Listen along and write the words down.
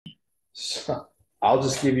So I'll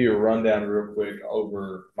just give you a rundown real quick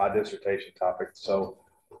over my dissertation topic. So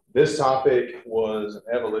this topic was an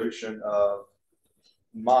evolution of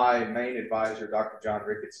my main advisor, Dr. John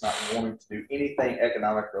Ricketts, not wanting to do anything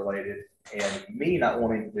economic related and me not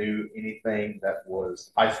wanting to do anything that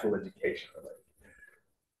was high school education related.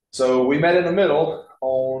 So we met in the middle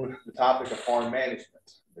on the topic of farm management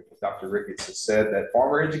because Dr. Ricketts has said that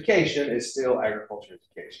farmer education is still agriculture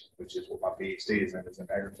education, which is what my PhD is in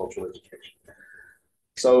agricultural education.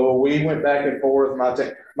 So we went back and forth.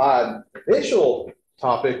 My initial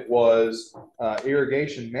topic was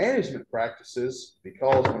irrigation management practices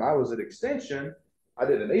because when I was at Extension, I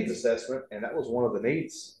did a needs assessment, and that was one of the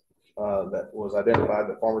needs that was identified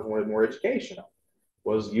that farmers wanted more education on,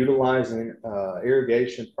 was utilizing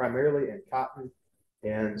irrigation primarily in cotton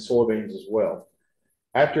and soybeans as well.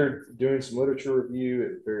 After doing some literature review,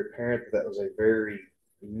 it was very apparent that that was a very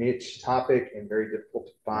niche topic and very difficult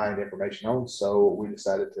to find information on. So we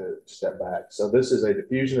decided to step back. So this is a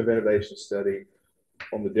diffusion of innovation study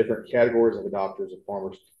on the different categories of adopters and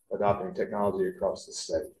farmers adopting technology across the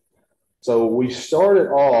state. So we started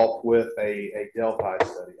off with a Delphi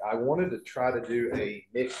study. I wanted to try to do a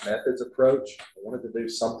mixed methods approach. I wanted to do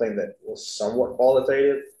something that was somewhat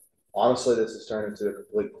qualitative. Honestly, this has turned into a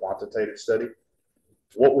complete quantitative study.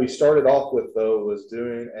 What we started off with, though, was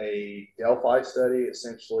doing a Delphi study,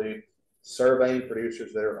 essentially surveying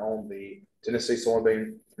producers that are on the Tennessee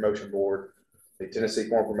Soybean Promotion Board, the Tennessee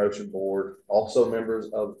Corn Promotion Board, also members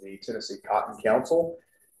of the Tennessee Cotton Council,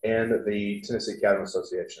 and the Tennessee Cattle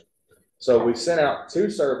Association. So we sent out 2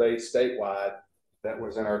 surveys statewide that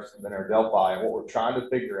was in our Delphi, and what we're trying to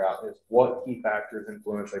figure out is what key factors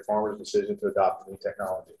influence a farmer's decision to adopt new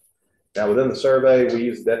technology. Now, within the survey, we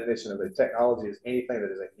use the definition of a technology as anything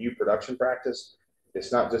that is a new production practice.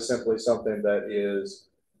 It's not just simply something that is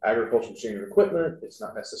agricultural machinery equipment. It's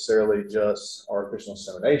not necessarily just artificial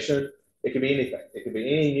insemination. It could be anything. It could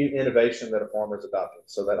be any new innovation that a farmer is adopting.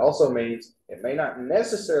 So that also means it may not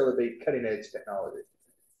necessarily be cutting edge technology.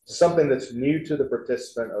 It's something that's new to the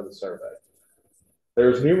participant of the survey.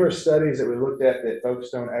 There's numerous studies that we looked at that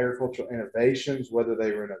focused on agricultural innovations, whether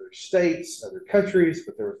they were in other states, other countries,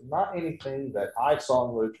 but there was not anything that I saw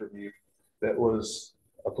in the literature review that was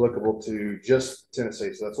applicable to just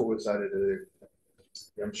Tennessee. So that's what we decided to do.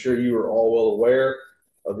 I'm sure you are all well aware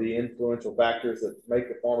of the influential factors that make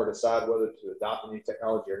a farmer decide whether to adopt a new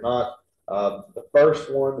technology or not. The first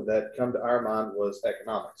one that come to our mind was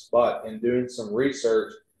economics, but in doing some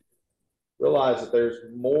research, realize that there's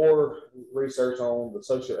more research on the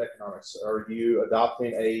socioeconomics. Are you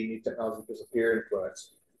adopting a new technology because of peer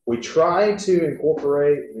influence? We try to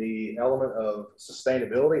incorporate the element of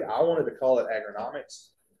sustainability. I wanted to call it agronomics.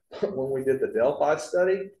 When we did the Delphi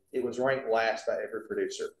study, it was ranked last by every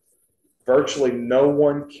producer. Virtually no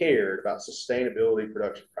one cared about sustainability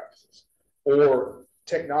production practices or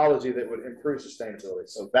technology that would improve sustainability.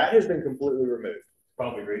 So that has been completely removed.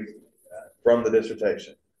 Probably reason from the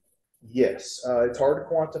dissertation. Yes, it's hard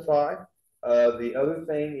to quantify. The other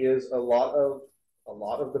thing is a lot of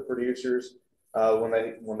the producers when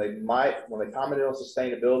they commented on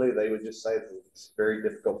sustainability, they would just say that it's very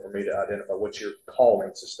difficult for me to identify what you're calling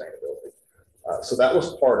sustainability. So that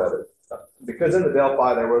was part of it. Because in the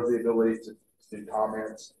Delphi there was the ability to do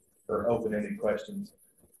comments or open-ended questions.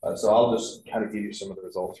 So I'll just kind of give you some of the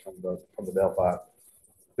results from the Delphi.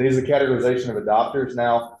 These are the categorization of adopters.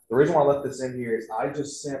 Now, the reason why I left this in here is I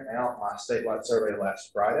just sent out my statewide survey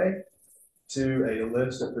last Friday to a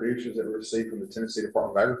list of producers that we received from the Tennessee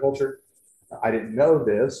Department of Agriculture. I didn't know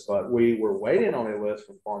this, but we were waiting on a list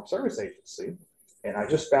from Farm Service Agency, and I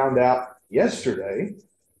just found out yesterday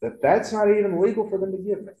that that's not even legal for them to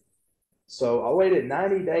give me. So I waited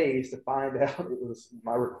 90 days to find out it was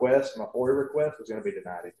my request, my FOIA request was going to be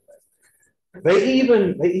denied today. They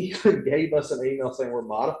even gave us an email saying we're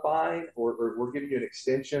modifying or we're giving you an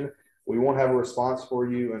extension. We won't have a response for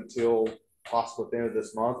you until possibly at the end of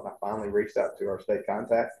this month. And I finally reached out to our state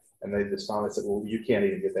contact, and they just finally said, "Well, you can't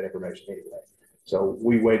even get that information anyway." So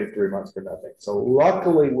we waited 3 months for nothing. So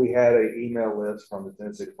luckily, we had an email list from the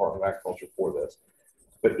Tennessee Department of Agriculture for this.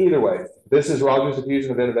 But either way, this is Rogers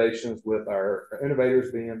Diffusion of Innovations, with our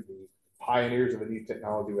innovators being the pioneers of a new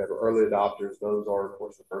technology. We have our early adopters. Those are, of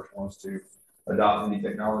course, the first ones to adopt new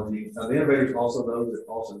technology. The innovators are also those that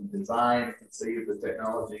also design and conceive the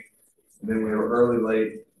technology. And then we have early,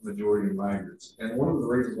 late, majority, and laggards. And one of the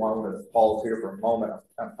reasons why I wanted to pause here for a moment,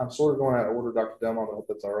 I'm sort of going out of order, Dr. Delmont. I hope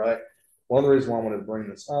that's all right. One of the reasons why I wanted to bring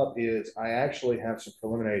this up is I actually have some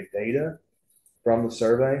preliminary data from the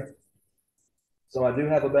survey. So I do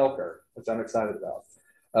have a bell curve, which I'm excited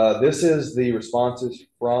about. This is the responses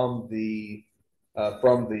from the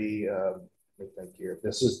from the, let me think here.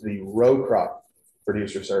 This is the row crop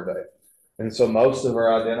producer survey. And so most of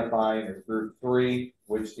our identifying is group 3,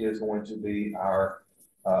 which is going to be our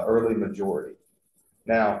early majority.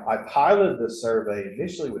 Now, I piloted this survey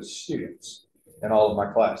initially with students in all of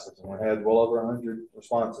my classes, and we had well over 100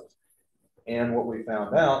 responses. And what we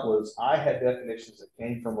found out was I had definitions that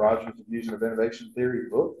came from Roger's Diffusion of Innovation Theory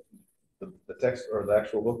book, the text or the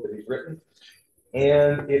actual book that he's written.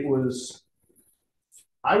 And it was,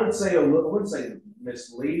 I would say, I wouldn't say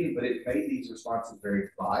misleading, but it made these responses very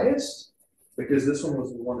biased because this one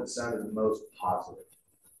was the one that sounded the most positive.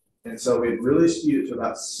 And so it really skewed it to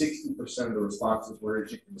about 60% of the responses, where,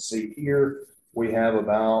 as you can see here, we have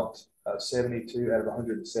about 72 out of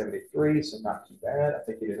 173, so not too bad. I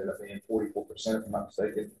think it ended up being 44%, if I'm not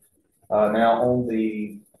mistaken. Now on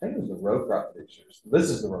the, I think it was the row crop producers. This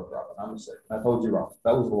is the row crop, and I'm mistaken. I told you wrong.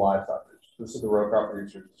 That was the livestock producers. This is the row crop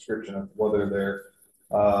producers description of whether they're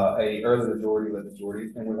a early majority, late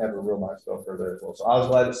majority, and we have a real nice bell curve there as well. So I was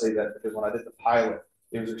glad to see that, because when I did the pilot,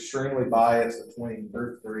 it was extremely biased between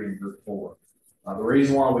group 3 and group 4. The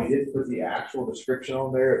reason why we didn't put the actual description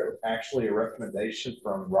on there, it was actually a recommendation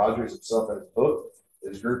from Rogers himself in his book,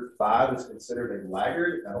 is group 5 is considered a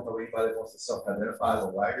laggard. I don't know anybody that wants to self-identify as a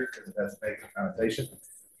laggard because it has a negative connotation. So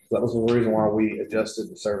that was the reason why we adjusted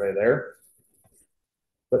the survey there.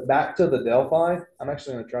 But back to the Delphi, I'm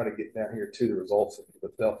actually going to try to get down here to the results of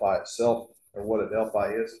the Delphi itself, or what a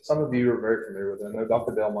Delphi is. Some of you are very familiar with it. I know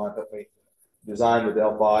Dr. Delmont helped me design the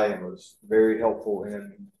Delphi and was very helpful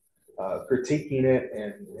in critiquing it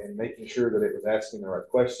and making sure that it was asking the right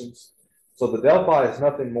questions. So the Delphi is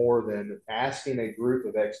nothing more than asking a group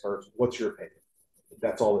of experts, what's your opinion?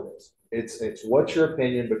 That's all it is. It's what's your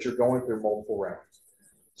opinion, but you're going through multiple rounds.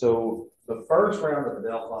 So the first round of the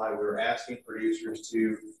Delphi, we were asking producers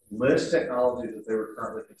to list technologies that they were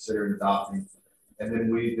currently considering adopting. And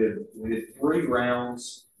then we did 3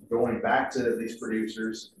 rounds going back to these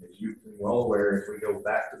producers. As you're well aware, if we go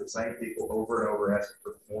back to the same people over and over, asking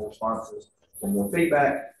for more responses, for more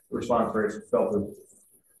feedback, the response rates fell through.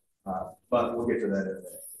 But we'll get to that in a minute.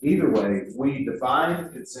 Either way, we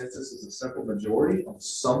defined consensus as a simple majority. On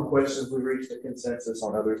some questions, we reached a consensus.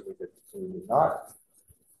 On others, we did not.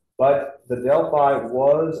 But the Delphi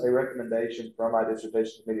was a recommendation from my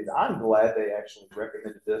dissertation committee. I'm glad they actually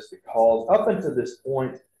recommended this, because up until this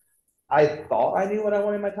point, I thought I knew what I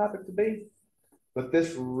wanted my topic to be, but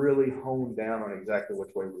this really honed down on exactly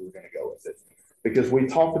which way we were going to go with it. Because we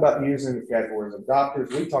talked about using the categories of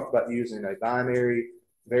adopters. We talked about using a binary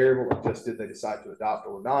variable, just did they decide to adopt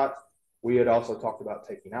or not. We had also talked about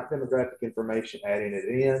taking out demographic information, adding it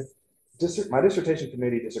in. My dissertation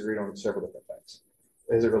committee disagreed on several different things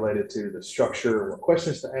as it related to the structure, what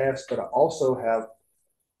questions to ask, but I also have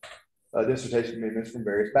dissertation committees from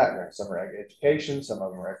various backgrounds. Some are ag education, some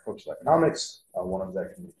of them are agricultural economics, one of them is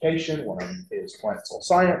ag communication, one of them is plant soil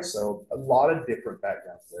science. So a lot of different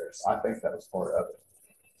backgrounds there. So I think that was part of it.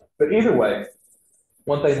 But either way,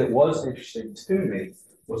 one thing that was interesting to me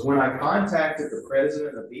was when I contacted the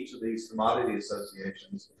president of each of these commodity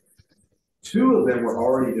associations, 2 of them were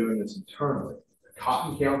already doing this internally.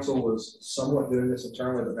 Cotton Council was somewhat doing this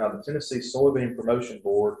internally, but now the Tennessee Soybean Promotion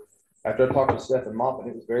Board, after I talked to Stephen Moffitt,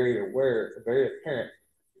 it was very apparent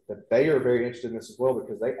that they are very interested in this as well,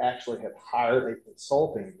 because they actually have hired a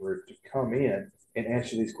consulting group to come in and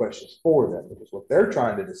answer these questions for them. Because what they're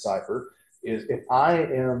trying to decipher is, if I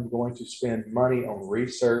am going to spend money on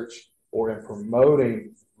research or in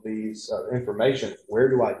promoting these information, where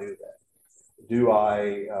do I do that? Do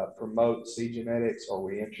I promote seed genetics? Are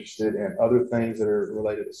we interested in other things that are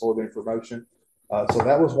related to soybean promotion? So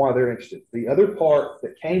that was why they're interested. The other part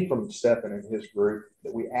that came from Stephen and his group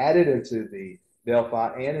that we added into the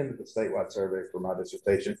Delphi and into the statewide survey for my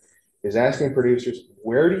dissertation is asking producers,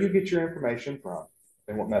 where do you get your information from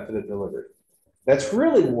and what method of delivery? That's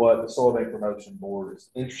really what the Soybean Promotion Board is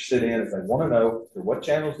interested in. If they want to know through what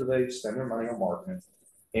channels do they spend their money on marketing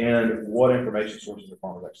and what information sources the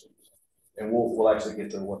farmers actually use. And we'll actually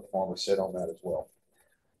get to what the farmers said on that as well.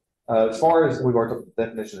 As far as we've already talked about the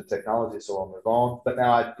definition of technology, so I'll move on. But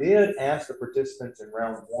now I did ask the participants in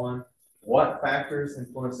round 1 what factors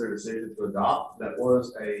influence their decision to adopt. That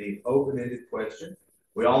was an open-ended question.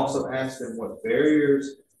 We also asked them what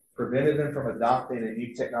barriers prevented them from adopting a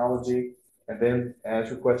new technology. And then,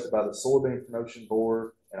 as requested by the Soybean Promotion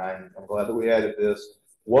Board, and I'm glad that we added this,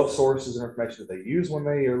 what sources of information do they use when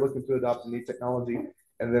they are looking to adopt a new technology?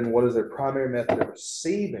 And then what is their primary method of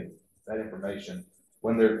receiving that information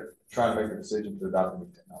when they're trying to make a decision to adopt a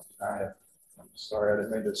new technology? I'm sorry, I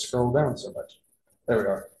didn't mean to scroll down so much. There we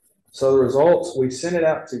are. So the results, we sent it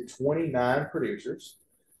out to 29 producers.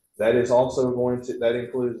 That is also going to, that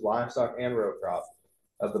includes livestock and row crop.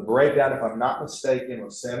 The breakdown, if I'm not mistaken,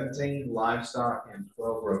 was 17 livestock and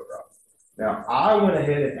 12 row crop. Now, I went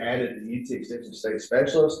ahead and added the UT Extension State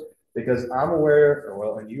Specialist because I'm aware, or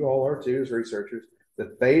well, and you all are too as researchers,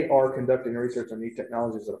 that they are conducting research on new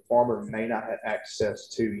technologies that a farmer may not have access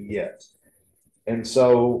to yet. And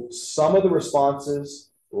so some of the responses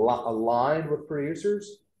aligned with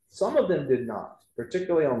producers, some of them did not,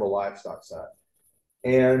 particularly on the livestock side.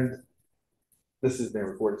 And this has been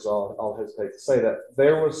recorded, so I'll hesitate to say that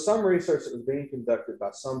there was some research that was being conducted by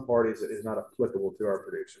some parties that is not applicable to our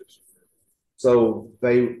producers. So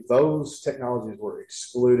those technologies were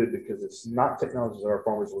excluded because it's not technologies that our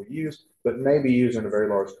farmers will use, but may be used in a very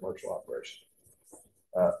large commercial operation.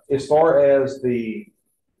 As far as let's see,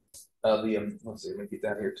 let me get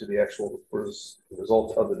down here to the actual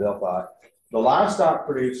results of the Delphi. The livestock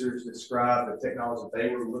producers described the technology they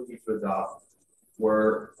were looking to adopt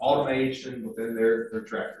were automation within their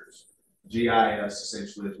tractors. GIS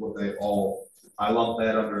essentially is what they all, I lump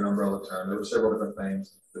that under an umbrella term. There were several different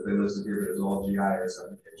things that they listed here, but it was all GIS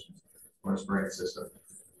applications on a spraying system.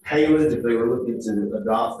 Haylage, if they were looking to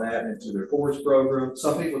adopt that into their forage program.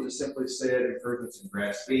 Some people just simply said improvements in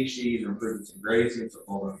grass species or improvements in grazing, so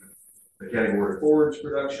all of the category of forage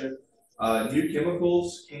production. New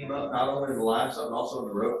chemicals came up not only in the livestock, but also in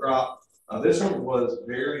the row crop. This one was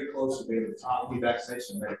very close to being the top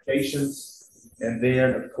vaccination medications. And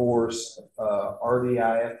then, of course,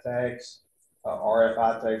 RDIF tags,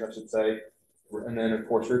 RFI tags, I should say. And then, of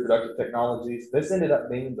course, reproductive technologies. This ended up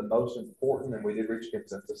being the most important, and we did reach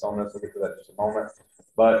consensus on this. We'll get to that in just a moment.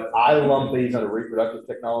 But I lump these under reproductive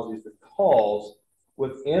technologies because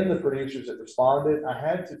within the producers that responded, I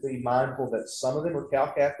had to be mindful that some of them were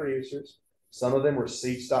cow-calf producers, some of them were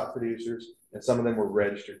seed stock producers, and some of them were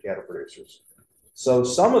registered cattle producers. So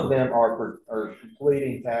some of them are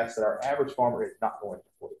completing tasks that our average farmer is not going to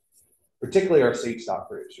complete, particularly our seed stock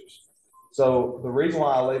producers. So the reason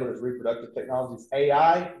why I label it as reproductive technologies,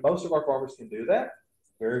 AI, most of our farmers can do that.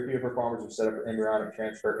 Very few of our farmers have set up an embryonic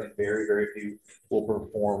transfer, and very, very few will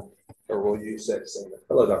perform or will use sex semen.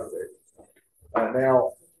 Hello, Dr. Dave.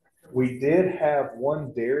 Now, we did have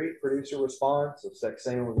one dairy producer respond, so sex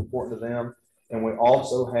semen was important to them. And we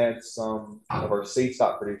also had some of our seed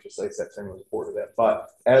stock producers say sex semen was important to them. But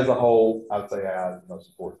as a whole, I would say AI is the most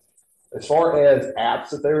important. As far as apps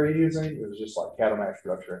that they were using, it was just like cattle mass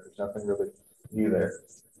production. There's nothing really new there.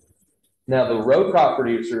 Now, the row crop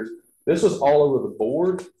producers, this was all over the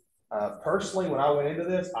board. Personally, when I went into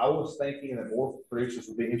this, I was thinking that more producers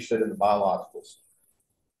would be interested in the biologicals.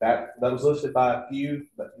 That was listed by a few,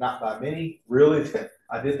 but not by many. Really,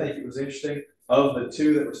 I did think it was interesting. Of the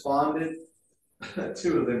two that responded,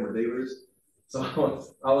 two of them were dealers. So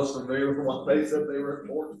I was familiar with what they said they were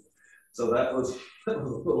important. So that was a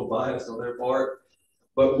little biased on their part.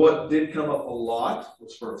 But what did come up a lot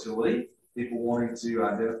was fertility. People wanting to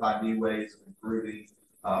identify new ways of improving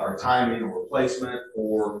our timing or replacement,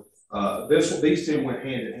 or these two went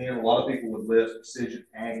hand in hand. A lot of people would list precision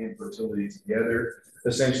ag and fertility together,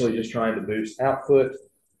 essentially just trying to boost output.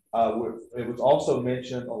 It was also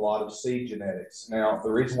mentioned a lot of seed genetics. Now,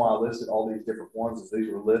 the reason why I listed all these different ones is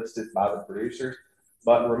these were listed by the producers.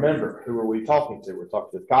 But remember, who are we talking to? We're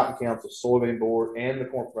talking to the Cotton Council, Soybean Board, and the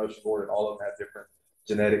Corn Promotion Board, and all of them have different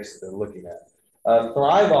genetics that they're looking at.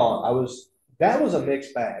 Thrive On, that was a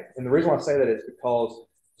mixed bag. And the reason why I say that is because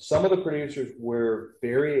some of the producers were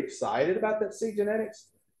very excited about that seed genetics,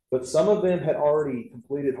 but some of them had already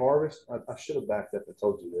completed harvest. I should have backed up and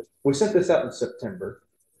told you this. We sent this out in September,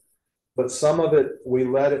 but some of it, we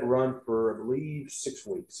let it run for, I believe, 6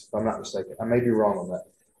 weeks, if I'm not mistaken. I may be wrong on that.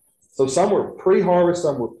 So some were pre-harvest,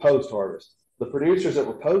 some were post-harvest. The producers that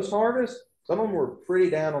were post-harvest, some of them were pretty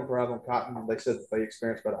down on Thrive on Cotton. They said that they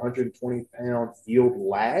experienced about 120-pound yield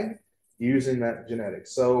lag using that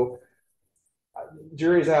genetics. So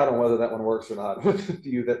jury's out on whether that one works or not with the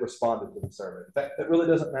few that responded to the survey. That really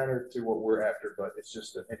doesn't matter to what we're after, but it's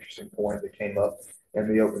just an interesting point that came up in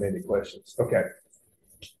the open-ended questions. Okay.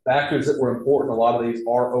 Factors that were important, a lot of these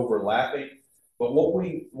are overlapping. But what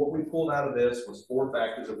we pulled out of this was 4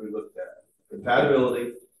 factors that we looked at.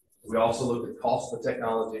 Compatibility. We also looked at cost of the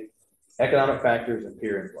technology, economic factors, and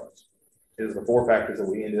peer influence. These are the 4 factors that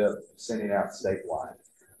we ended up sending out statewide.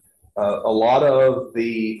 A lot of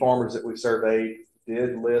the farmers that we surveyed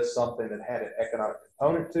did list something that had an economic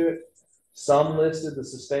component to it. Some listed the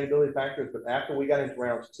sustainability factors, but after we got into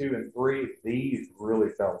rounds 2 and 3, these really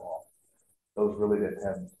fell off. Those really didn't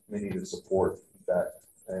have many to support that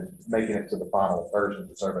and making it to the final version of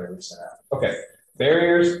the survey we sent out. Okay,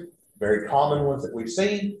 barriers, very common ones that we've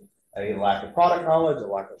seen: a lack of product knowledge, a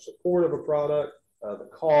lack of support of a product, the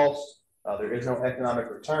cost. There is no economic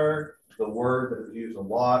return. The word that is used a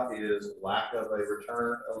lot is lack of a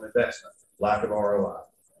return on investment, lack of ROI.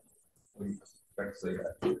 We expect to see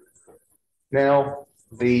that. Now,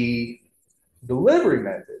 the delivery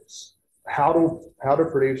methods. How do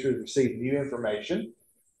producers receive new information?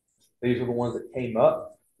 These are the ones that came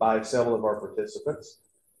up by several of our participants.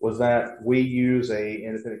 Was that we use a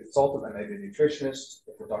independent consultant, that may be a nutritionist.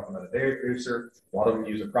 If we're talking about a dairy producer, a lot of them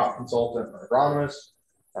use a crop consultant or agronomist.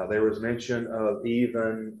 There was mention of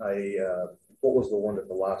even what was the one that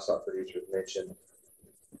the livestock producers mentioned?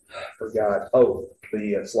 Forgot. Oh,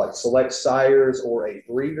 the like select sires or a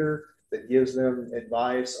breeder that gives them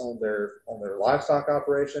advice on their livestock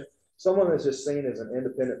operation. Someone that's just seen as an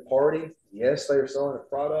independent party. Yes, they are selling a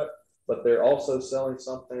product, but they're also selling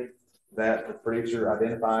something that the producer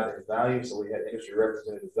identified as value. So we had industry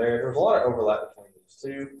representatives there. There was a lot of overlap between these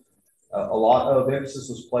two. A lot of emphasis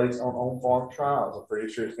was placed on on-farm trials. A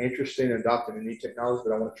producer is interested in adopting a new technology,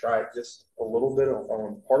 but I want to try it just a little bit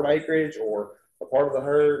on part of my acreage or a part of the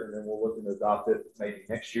herd, and then we're looking to adopt it maybe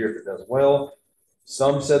next year if it does well.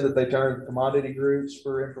 Some said that they turned to commodity groups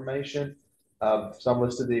for information. Some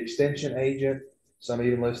listed the extension agent. Some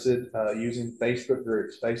even listed using Facebook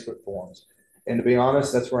groups, Facebook forums. And to be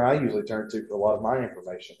honest, that's where I usually turn to for a lot of my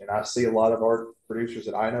information. And I see a lot of our producers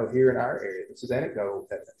that I know here in our area. This is anecdotal.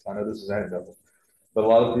 I know this is anecdotal. But a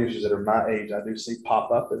lot of producers that are my age, I do see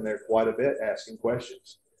pop up in there quite a bit asking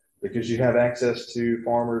questions. Because you have access to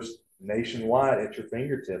farmers nationwide at your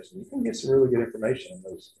fingertips. And you can get some really good information on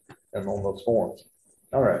those forums.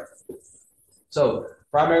 All right. So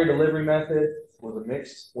primary delivery method was a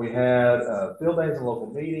mix. We had field days and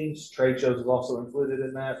local meetings. Trade shows was also included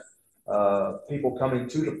in that. People coming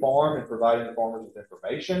to the farm and providing the farmers with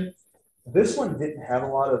information. This one didn't have a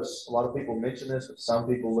lot of people mention this, but some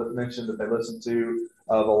people mentioned that they listened to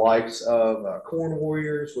the likes of Corn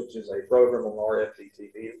Warriors, which is a program on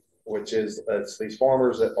RFD-TV, which is these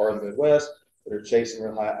farmers that are in the Midwest that are chasing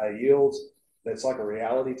real high yields. It's like a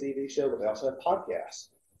reality TV show, but they also have podcasts.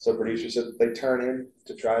 So producers said that they turn in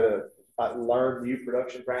to try to learn new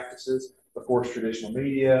production practices. Of course, traditional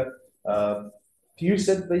media. Few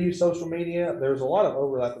said that they use social media. There's a lot of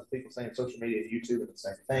overlap with people saying social media and YouTube are the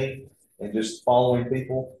same thing and just following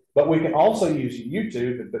people. But we can also use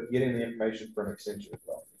YouTube, but getting the information from extension as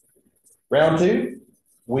well. Round two,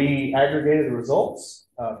 we aggregated the results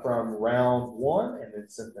from round one and then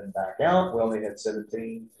sent them back out. We only had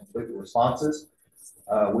 17 completed responses.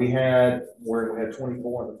 We had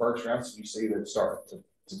 24 in the first round, so you see that it's starting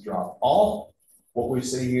to drop off. What we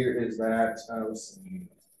see here is that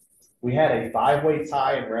we had a 5-way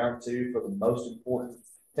tie in round two for the most important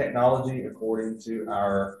technology according to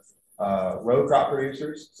our row crop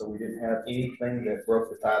producers. So we didn't have anything that broke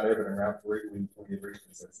the tie there, but in round three, we did reach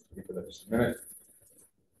consensus. We'll get to that in just a minute.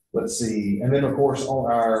 Let's see. And then, of course,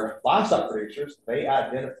 on our livestock producers, they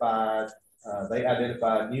identified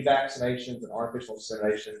new vaccinations and artificial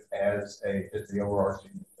insemination as the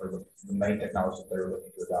overarching or the main technology that they were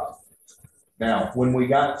looking to adopt. Now, when we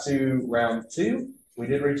got to round two, we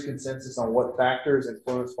did reach consensus on what factors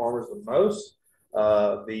influence farmers the most.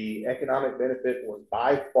 The economic benefit was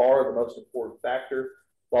by far the most important factor,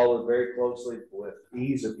 followed very closely with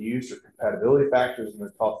ease of use or compatibility factors and the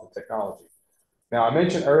cost of technology. Now, I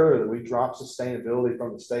mentioned earlier that we dropped sustainability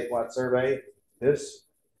from the statewide survey. This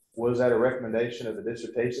was at a recommendation of the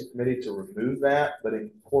dissertation committee to remove that, but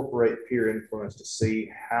incorporate peer influence to see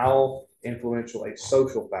how influential a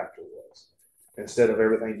social factor was. Instead of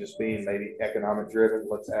everything just being maybe economic driven,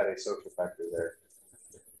 let's add a social factor there.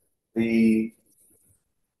 The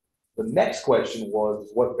next question was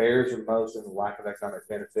what bears the most in the lack of economic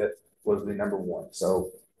benefit was the number one.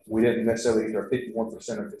 So we didn't necessarily get our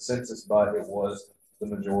 51% of consensus, but it was the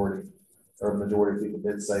majority, or the majority of people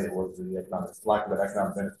did say it was the lack of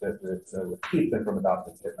economic benefit that would keep them from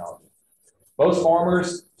adopting technology. Most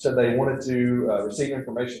farmers said they wanted to receive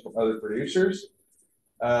information from other producers.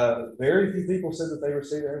 Very few people said that they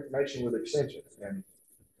received their information with extension, and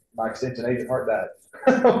my extension agent heart died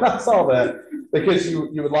when I saw that, because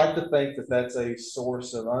you would like to think that that's a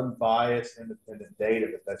source of unbiased, independent data,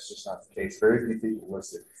 but that's just not the case. Very few people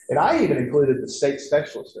listed. And I even included the state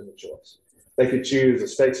specialist in the choice. They could choose a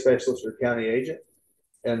state specialist or county agent,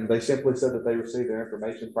 and they simply said that they received their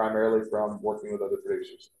information primarily from working with other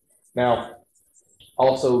producers. Now,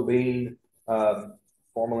 also being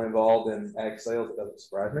formally involved in ag sales, it doesn't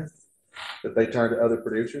surprise me that they turn to other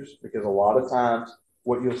producers, because a lot of times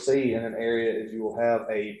what you'll see in an area is you will have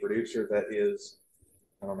a producer that is,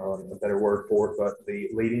 I don't know a better word for it, but the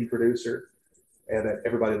leading producer and that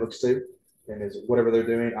everybody looks to and is whatever they're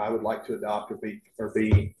doing, I would like to adopt or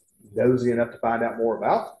be nosy enough to find out more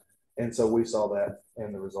about. And so we saw that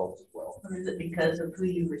in the results as well. Or is it because of who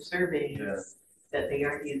you were surveying that they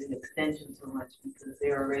aren't using extension so much because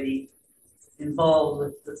they're already involved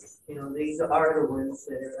with this? You know, these are the ones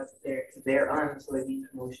that are up there because they're on the soybean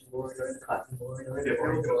promotion board or the cotton board or the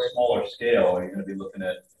corn board. Smaller scale, you're going to be looking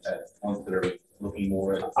at ones that are looking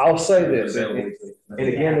more at. I'll say this, and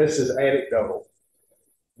again, this is anecdotal.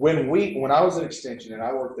 When I was in Extension and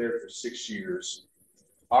I worked there for 6 years,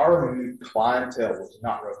 our clientele was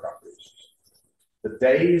not row crop producers. The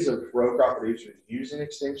days of row crop producers using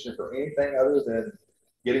Extension for anything other than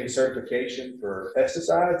getting certification for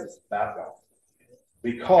pesticides is about gone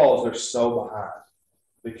because they're so behind.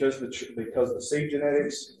 Because the seed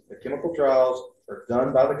genetics, the chemical trials are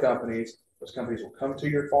done by the companies. Those companies will come to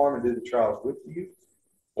your farm and do the trials with you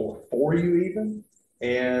or for you even.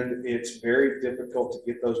 And it's very difficult to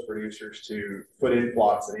get those producers to put in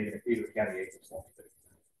plots that even the county agents want to do.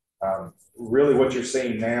 Really what you're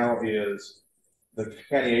seeing now is the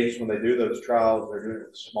county agents, when they do those trials, they're doing it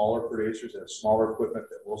with smaller producers and smaller equipment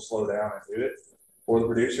that will slow down and do it for the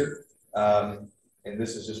producer. And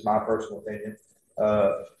this is just my personal opinion.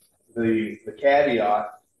 The caveat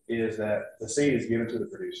is that the seed is given to the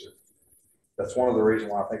producer. That's one of the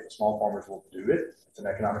reasons why I think the small farmers will do it. It's an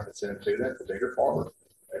economic incentive to them. The bigger farmer,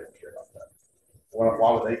 they don't care about that.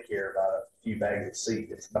 Why would they care about a few bags of seed?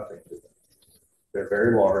 It's nothing to them. They're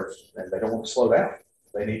very large and they don't want to slow down.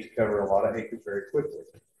 They need to cover a lot of acres very quickly.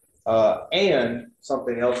 And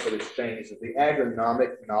something else that has changed is the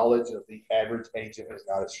agronomic knowledge of the average agent is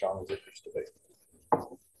not as strong as it used to be.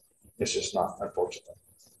 It's just not, unfortunately.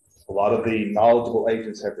 A lot of the knowledgeable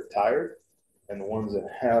agents have retired, and the ones that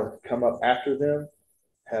have come up after them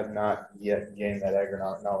have not yet gained that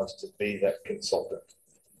agronomic knowledge to be that consultant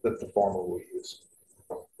that the farmer will use.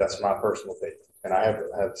 That's my personal opinion. And I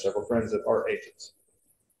have several friends that are agents.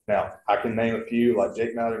 Now, I can name a few, like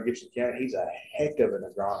Jake Mallard in Gibson County. He's a heck of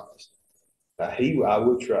an agronomist. Now, I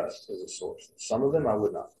would trust as a source. Some of them I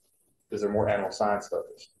would not, because they're more animal science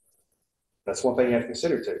focused. That's one thing you have to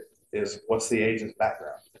consider too, is what's the agent's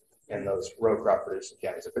background in those row crop producing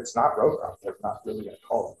counties. If it's not row crop, they're not really going to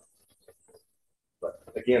call them.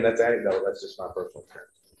 But again, that's anecdotal. That's just my personal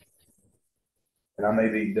experience. And I may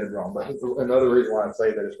be dead wrong, but another reason why I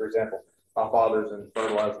say that is, for example, my father's in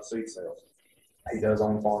fertilizer seed sales. He does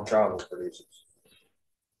on-farm trials with producers.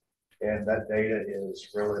 And that data is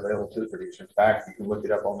really available to the producer. In fact, you can look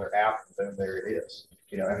it up on their app, and there it is.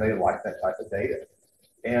 You know, and they like that type of data.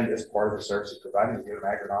 And as part of the services providing, he's given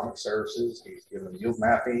agronomic services, he's given yield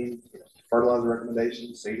mapping, fertilizer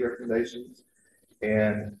recommendations, seed recommendations,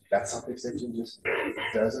 and that's something Extension just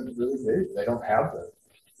doesn't really do. They don't have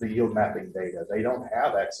the yield mapping data. They don't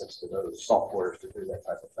have access to those softwares to do that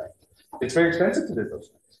type of thing. It's very expensive to do those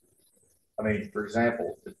things. I mean, for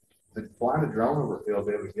example, to flying a drone over a field,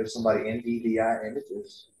 be able to give somebody NDVI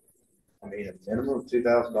images, I mean, a minimum of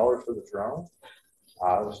 $2,000 for the drone.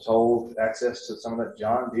 I was told access to some of that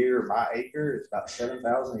John Deere My Acre is about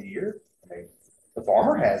 $7,000 a year. I mean, the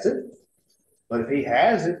farmer has it, but if he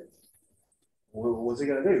has it, what's he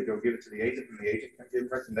going to do? Go give it to the agent, and the agent can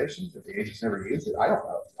give recommendations. If the agent's never used it, I don't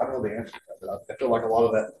know. I don't know the answer to that, but I feel like a lot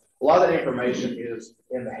of that information is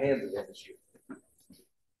in the hands of the industry.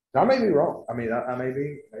 Now, I may be wrong. I mean, I may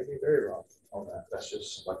be very wrong on that. That's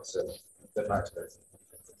just, like I said, that's my experience.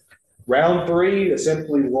 Round 3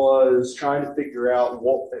 simply was trying to figure out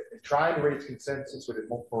trying to reach consensus with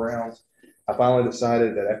multiple rounds. I finally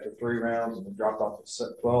decided that after 3 rounds and we dropped off to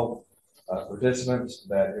 12 participants,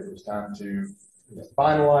 that it was time to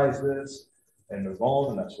finalize this and move on,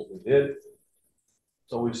 and that's what we did.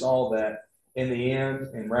 So we saw that in the end,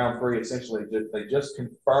 in round 3, essentially they just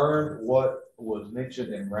confirmed what was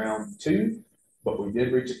mentioned in round 2, but we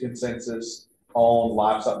did reach a consensus on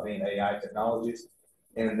livestock being AI technologies.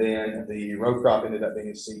 And then the row crop ended up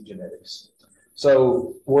being seed genetics.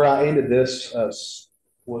 So where I ended this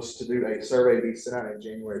was to do a survey to be sent out in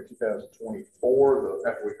January 2024.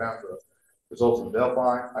 After we found the results in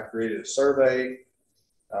Delphi, I created a survey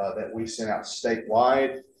that we sent out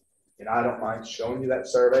statewide. And I don't mind showing you that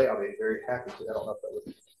survey. I'll be very happy to. I don't know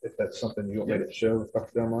if that's something you want me to show,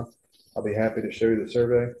 Dr. Delmont. I'll be happy to show you the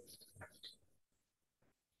survey.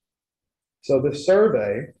 So the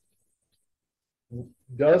survey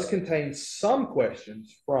does contain some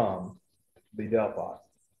questions from the Delphi,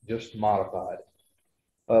 just modified.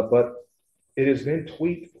 But it has been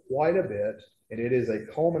tweaked quite a bit, and it is a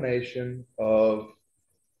culmination of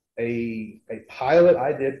a pilot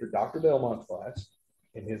I did for Dr. Belmont's class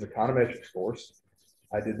in his econometrics course.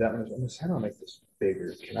 I did that one. How do I make this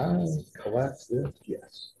bigger? Can I collapse this?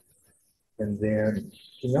 Yes. And then,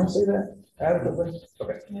 can y'all see that adequately?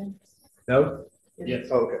 Okay. No? Yes.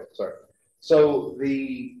 Oh, okay, sorry. So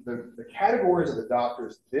the categories of the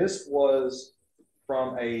doctors, this was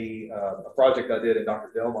from a project I did in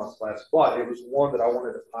Dr. Delmont's class, but it was one that I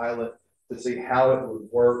wanted to pilot to see how it would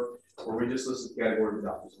work, where we just listed the categories of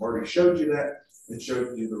doctors. I already showed you that and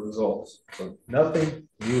showed you the results. So nothing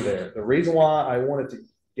new there. The reason why I wanted to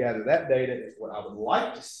gather that data is what I would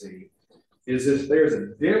like to see is if there's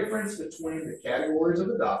a difference between the categories of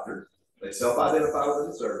the doctors, they self-identify within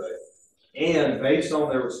the survey, and based on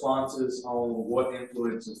their responses on what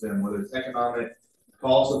influences them, whether it's economic,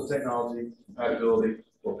 cost of technology, compatibility,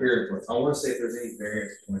 or peer influence. I want to see if there's any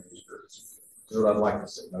variance between these groups. That's what I'd like to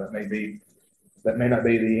see. Now, that may not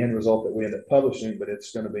be the end result that we end up publishing, but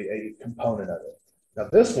it's going to be a component of it. Now,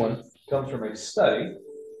 this one comes from a study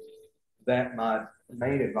that my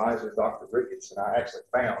main advisor, Dr. Ricketts, and I actually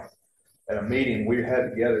found at a meeting we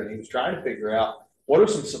had together, and he was trying to figure out what are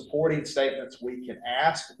some supporting statements we can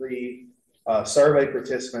ask the survey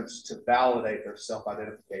participants to validate their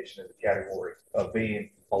self-identification in the category of being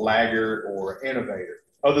a laggard or an innovator,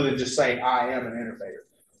 other than just saying, I am an innovator.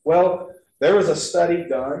 Well, there was a study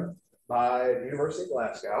done by the University of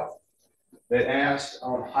Glasgow that asked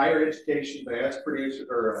on higher education, they asked producers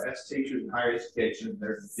or asked teachers in higher education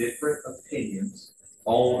their different opinions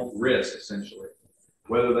on risk, essentially,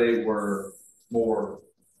 whether they were more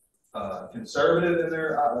conservative in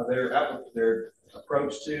their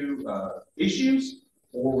approach to issues,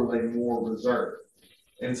 or were they more reserved?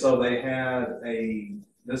 And so they had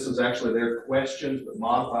this was actually their questions, but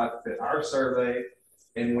modified to fit our survey.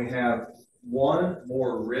 And we have one,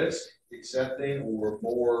 more risk accepting or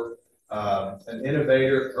more an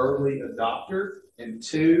innovator, early adopter, and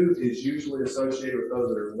two is usually associated with those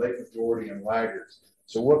that are late majority and laggards.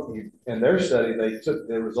 So in their study, they took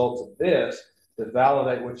the results of this to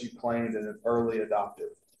validate what you claimed in an early adopter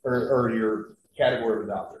or your category of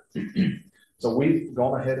adopter. So we've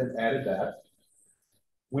gone ahead and added that.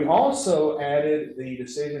 We also added the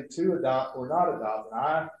decision to adopt or not adopt, and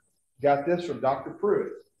I got this from Dr.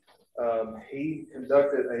 Pruitt. He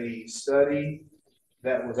conducted a study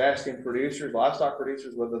that was asking livestock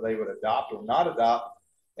producers, whether they would adopt or not adopt.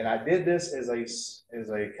 And I did this as a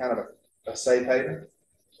kind of a safe haven.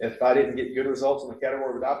 If I didn't get good results on the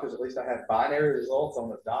category of adopters, at least I had binary results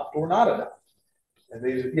on adopt or not adopt. And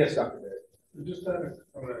these are, yes, Dr. Derek. Just on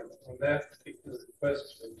that particular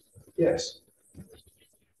question. Yes.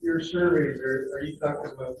 Your surveys, are you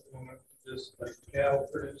talking about just like cattle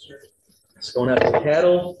producers? It's going after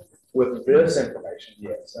cattle with this information,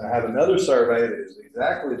 yes. I have another survey that is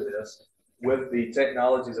exactly this with the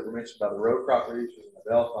technologies that were mentioned by the row crop producers and the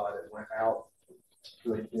Delphi that went out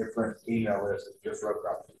to a different email list of just row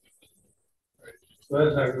crop producers. Right. So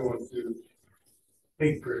that's not going to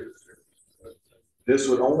pig producers. This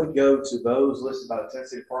would only go to those listed by the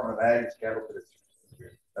Tennessee Department of Ag as cattle producers.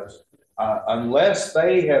 Okay. Unless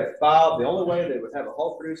they have filed, the only way they would have a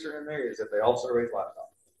whole producer in there is if they also raise livestock.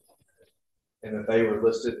 And if they were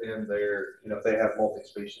listed in their, if they have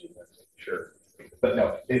multi-species, sure. But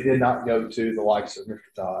no, it did not go to the likes of Mr.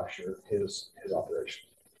 Tosh or his operation.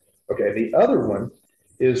 Okay, the other one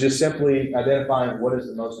is just simply identifying what is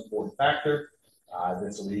the most important factor.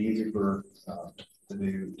 This will be easy for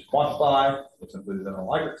to quantify, which included on a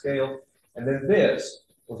Likert scale. And then this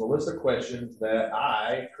was a list of questions that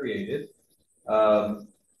I created.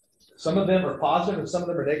 Some of them are positive and some of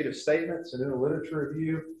them are negative statements. And in the literature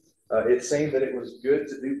review, it seemed that it was good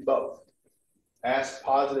to do both. Ask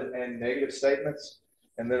positive and negative statements.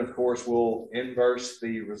 And then, of course, we'll inverse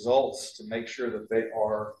the results to make sure that they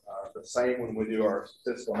are the same when we do our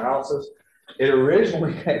statistical analysis. It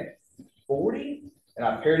originally had 40, and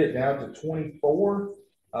I pared it down to 24.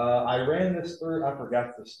 I ran this through. I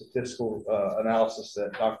forgot the statistical analysis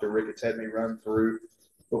that Dr. Ricketts had me run through,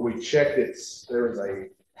 but we checked it. There was a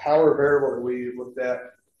power variable that we looked at,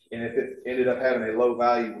 and if it ended up having a low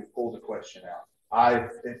value, we pulled the question out.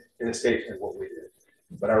 It escapes me what we did,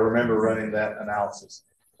 but I remember running that analysis,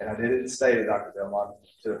 and I did it in state of Dr. Delmont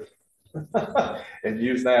to and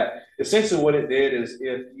use that. Essentially, what it did is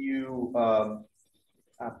if you,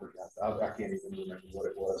 I forgot, I can't even remember what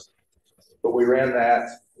it was, but we ran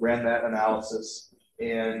that analysis,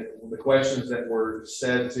 and the questions that were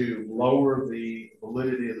said to lower the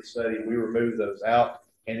validity of the study, we removed those out.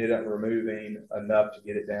 Ended up removing enough to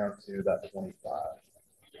get it down to about 25.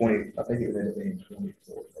 20, I think it would end up being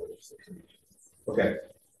 24. Okay.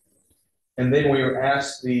 And then we were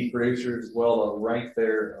asked the producers as well to rank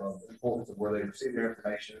their importance of where they received their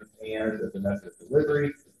information and the method of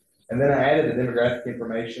delivery. And then I added the demographic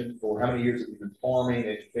information for how many years have you been farming,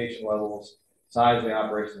 education levels, size of the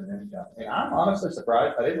operation and income. And I'm honestly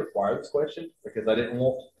surprised I didn't require this question because I didn't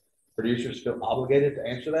want producers to feel obligated to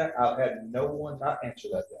answer that. I've had no one not answer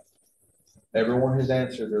that yet. Everyone has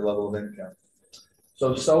answered their level of income.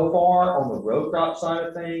 So far on the row crop side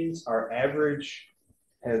of things, our average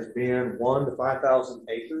has been 1 to 5,000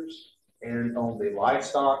 acres. And on the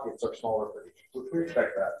livestock, it's our smaller producers, which we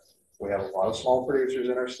expect that. We have a lot of small producers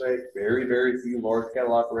in our state, very, very few large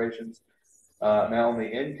cattle operations. Now on the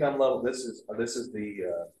income level, this is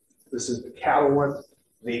the cattle one.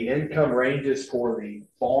 The income ranges for the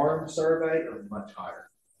farm survey are much higher.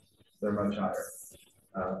 They're much higher.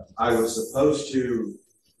 I was supposed to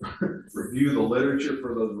review the literature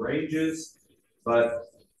for those ranges, but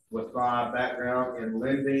with my background in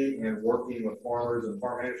lending and working with farmers and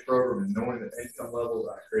farm management program and knowing the income levels,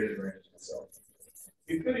 I created ranges myself.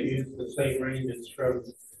 You could have used the same ranges from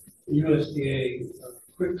USDA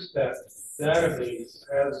Quick Step database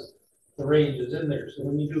has the ranges in there. So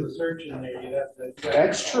when you do a search in there, you have to.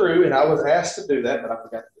 That's true, and I was asked to do that, but I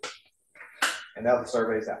forgot to do it. And now the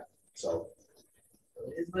survey's out. So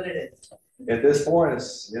It is what it is. at this point,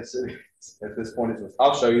 yes, it is. At this point,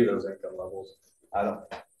 I'll show you those income levels. I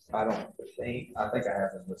think I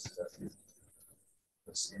have them listed up here.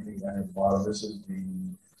 Let's see, I have the bottom. This is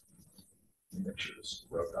make sure this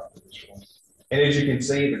broke out for this one. And as you can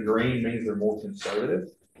see, the green means they're more conservative.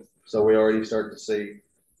 So we already start to see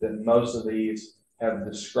that most of these have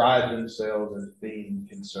described themselves as being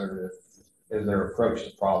conservative as their approach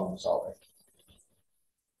to problem solving.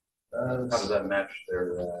 How does that match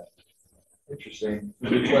their? Interesting.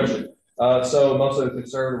 Good question. So most of the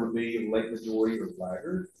conservative would be late majority or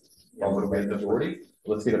laggard. Or would be a majority.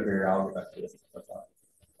 Let's get up here. I'll get back to it. That's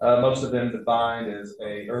fine. Most of them defined as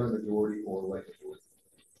a early majority or late majority.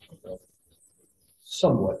 Okay.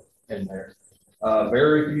 Somewhat in there.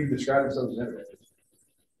 Very few describe themselves as innovators.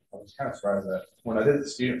 I was kind of surprised that when I did the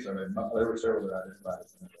student survey, there were several that identified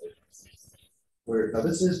as innovators. Where now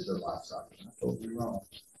this is the livestock. I told you wrong.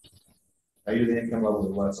 I use the income levels are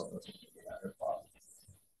less on this one.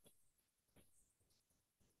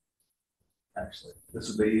 Actually, this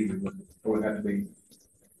would be easy. It wouldn't have to be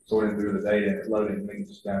sorting through the data and it loading and then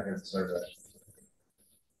just down here in the survey.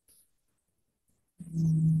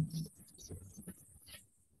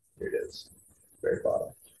 Here it is. Very bottom.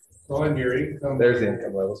 So on your income. There's the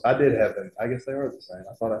income levels. I did have them. I guess they are the same.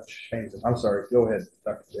 I thought I changed them. I'm sorry. Go ahead,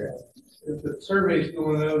 Dr. Jerry. If the survey's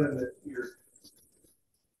going out and that you're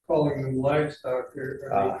calling them livestock, are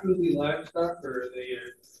they truly livestock or are they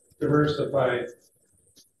diversified?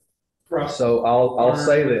 So I'll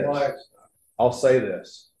say this. Livestock? I'll say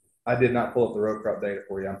this. I did not pull up the row crop data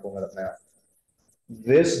for you. I'm pulling it up now.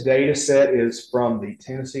 This data set is from the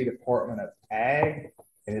Tennessee Department of Ag,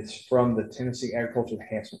 and it's from the Tennessee Agriculture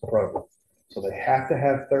Enhancement Program. So they have to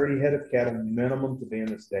have 30 head of cattle minimum to be in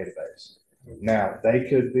this database. Now, they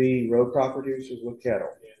could be row crop producers with cattle.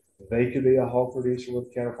 They could be a hog producer with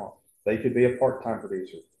a cattle farm. They could be a part-time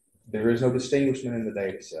producer. There is no distinguishment in the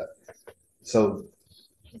data set. So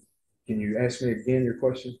can you ask me again your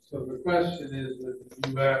question? So the question is that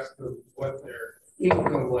you asked them what their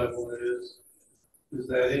income level is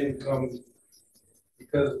that income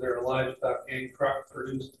because they're a livestock and crop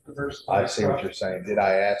produced diversified? I see what you're saying. Did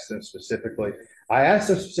I ask them specifically? I asked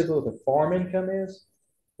them specifically what the farm income is,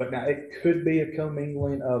 but now it could be a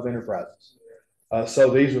commingling of enterprises. So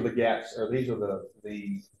these are the gaps, or these are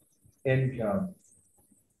the income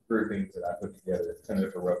groupings that I put together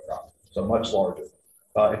for row crop. So much larger.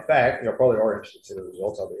 In fact, you probably are interested to see the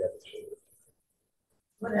results. I'll be happy to show you.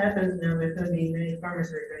 What happens now? There's going to be many farmers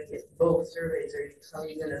that are going to get both surveys. Are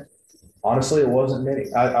you going to? Honestly, it wasn't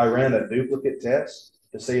many. I ran a duplicate test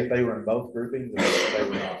to see if they were in both groupings, and they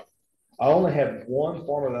were not. I only had one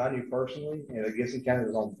farmer that I knew personally, and I guess he kind of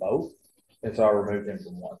was on both, and so I removed him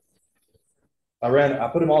from one. I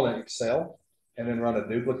put them all in Excel, and then run a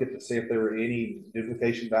duplicate to see if there were any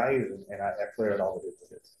duplication values, and I cleared out all the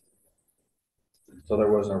duplicates. So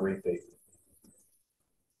there was no repeat,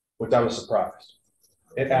 which I was surprised.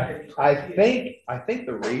 And I think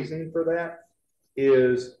the reason for that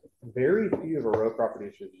is very few of our row crop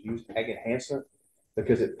producers use ag enhancement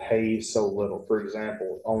because it pays so little. For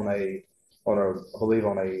example, I believe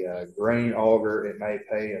on a grain auger, it may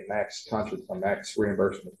pay a max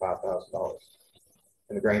reimbursement of $5,000.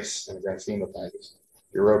 In the grand scheme of things,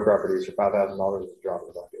 your row crop producer, $5,000 is a drop in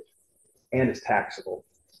the bucket, and it's taxable.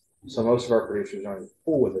 So most of our producers aren't even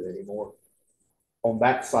fool with it anymore on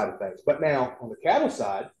that side of things. But now on the cattle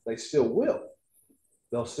side, they still will.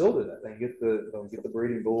 They'll still do that. They'll get the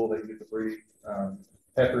breeding bull, they can get the breeding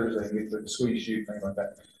heifers, they can get the squeeze shoot, things like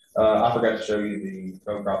that. I forgot to show you the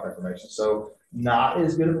row crop information. So not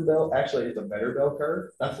as good of a bell, actually it's a better bell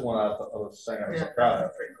curve. That's the one I was saying I was so proud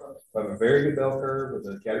of. Pretty close. We have a very good bell curve with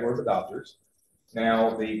the category of adopters.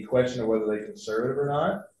 Now, the question of whether they're conservative or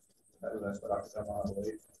not, that's what I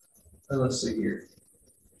believe. Let's see here.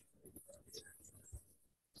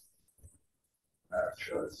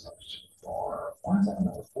 Sure, it's not so far. Why is that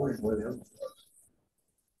not reporting where the other one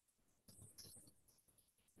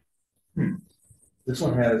was? This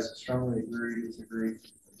one has strongly agree, disagree.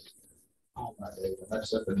 Oh my days, I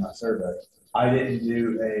messed up in my survey. I didn't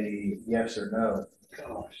do a yes or no.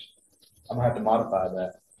 Gosh, I'm gonna have to modify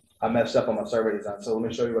that. I messed up on my survey design, so let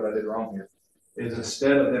me show you what I did wrong here. Is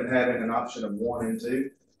instead of them having an option of 1 and 2,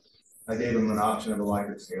 I gave them an option of a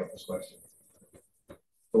Likert scale for this question.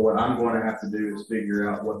 So what I'm going to have to do is figure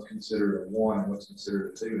out what's considered a 1 and what's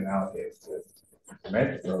considered a 2 and allocate it to it. I may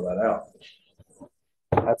have to throw that out.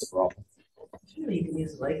 That's a problem. Surely you can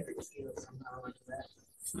use Likert scale somehow into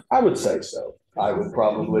that. I would say so. I would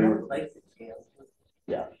probably, Likert scale.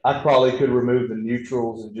 yeah, I probably could remove the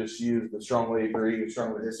neutrals and just use the strongly agree and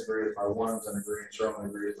strongly disagree as my 1s and agree and strongly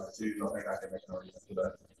agree as my 2s. I don't think I can make an argument for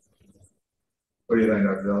that. What do you think,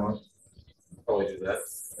 Dr. Dillon? Probably do that.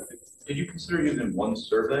 Did you consider using one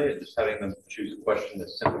survey and just having them choose a question that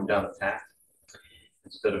sent them down a path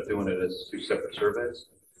instead of doing it as 2 separate surveys?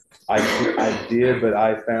 I did, but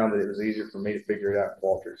I found that it was easier for me to figure it out in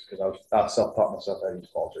Qualtrics because I self-taught myself how to use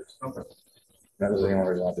Qualtrics. Okay. That was the only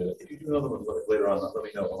reason I did it. If you do another one later on, let me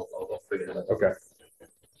know. I'll figure it out. Okay.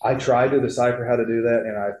 I tried to decipher how to do that,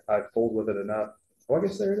 and I fooled with it enough. Well, I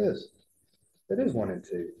guess there it is. It is 1 and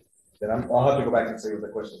 2. Then I'll have to go back and see what the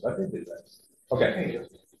question is. I did do that. Okay.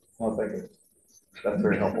 Well, thank you. That's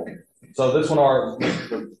very helpful. So this one,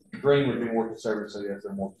 the green would be more conservative, so yes,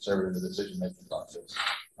 they're more conservative in the decision-making process.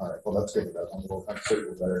 All right, well, that's good. I'm a little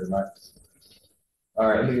considerable better tonight. All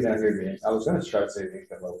right, let me get down here again. I was going to try to say the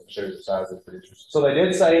income level to show you the size of the producers. So they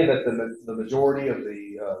did say that the majority of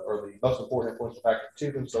the, or the most important influential factor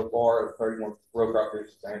to them so far, the 31 row crop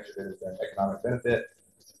producers answered it has been economic benefit,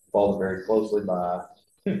 followed very closely by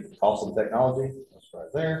cost of the technology. That's right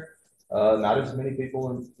there. Not as many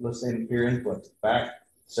people listening peer influence. In fact,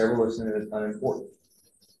 several listening is unimportant.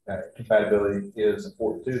 Compatibility is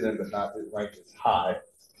important to them, but not ranked as high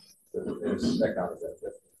as economic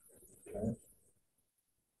benefit. Okay.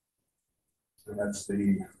 And that's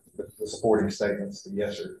the supporting statements, the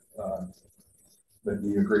yes or that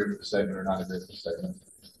you agree with the statement or not agree with the statement.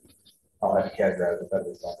 I'll have to categorize it better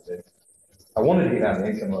than I did. I wanted to get down the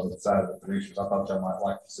income level side of the producers. I thought y'all might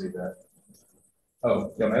like to see that.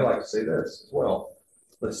 Oh, y'all may like to see this as well.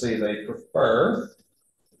 Let's see, they prefer,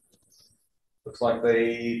 looks like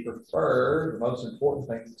they prefer the most important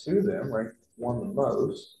thing to them, ranked 1 the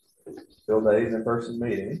most, field days, in-person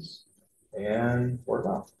meetings, and word of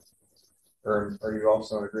mouth. Or are you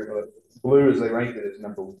also in agreement with it? Blue is they ranked it as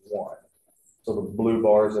number 1. So the blue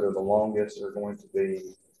bars that are the longest are going to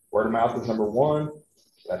be word of mouth is number 1.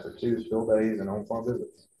 After 2 is field days and on-farm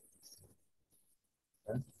visits.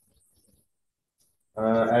 Okay.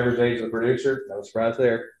 Average age of the producer, no surprise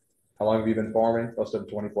there. How long have you been farming? Most of them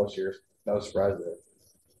 20 plus years. No surprise there.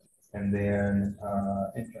 And then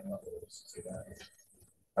income levels. Let's see down here.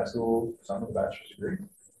 High school, some with a bachelor's degree.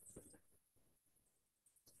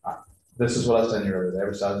 This is what I said earlier. The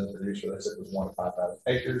average size of the producer, they said was 1 to 5,000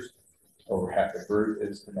 acres. Over half the group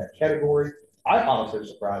is in that category. I honestly was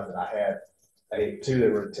surprised that I had 2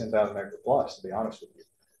 that were 10,000 acre plus, to be honest with you,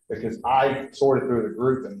 because I sorted through the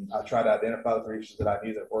group and I tried to identify the producers that I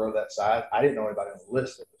knew that were of that size. I didn't know anybody on the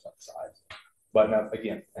list that was that size, but now,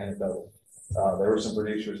 again, anecdotal. There were some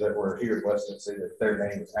producers that were here in West Tennessee that their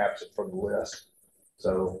name was absent from the list.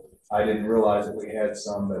 So I didn't realize that we had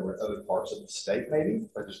some that were in other parts of the state, maybe,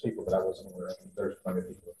 or just people that I wasn't aware of. There's plenty of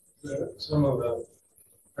people.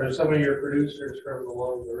 Are some of your producers from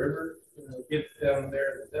along the river? Get down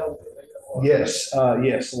there in the Delta. Yes,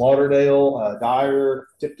 yes, Lauderdale, Dyer,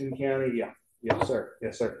 Tipton County, yeah, yes, sir,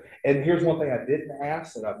 yes, sir. And here's one thing I didn't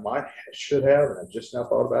ask that I should have, and I just now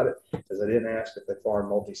thought about it, is I didn't ask if they farm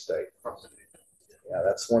multi-state. Yeah,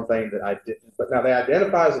 that's one thing that I didn't. But now they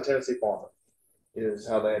identify as a Tennessee farmer, is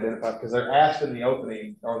how they identify, because they're asked in the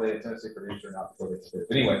opening, are they a Tennessee producer or not before they say it.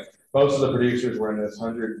 But anyway, most of the producers were in this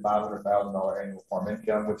 $100,000 and $500,000 annual farm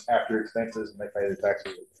income, which after expenses and they pay their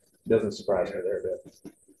taxes, doesn't surprise me there a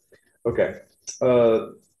bit. Okay.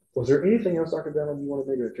 Was there anything else, Dr. Dillon, you wanted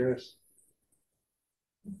me to address?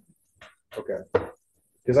 Okay.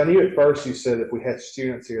 Because I knew at first you said if we had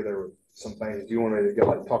students here, there were some things you wanted to go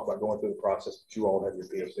like talk about going through the process, but you all have your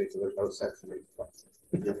PhD, so there's no sense for me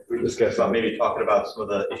to discuss about maybe talking about some of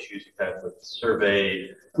the issues you've had with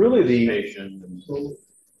survey, really participation, and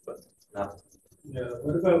but not. Yeah,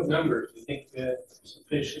 what about numbers? Do you think we have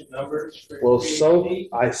sufficient numbers for? Well, so PhD?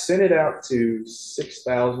 I sent it out to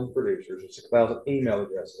 6,000 producers, or 6,000 email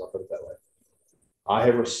addresses, I'll put it that way. I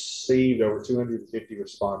have received over 250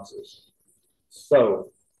 responses.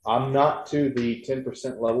 So I'm not to the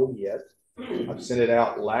 10% level yet. I've sent it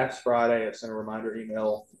out last Friday. I sent a reminder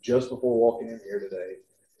email just before walking in here today.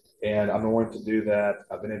 And I'm going to do that.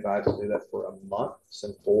 I've been advised to do that for a month,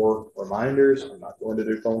 send 4 reminders. I'm not going to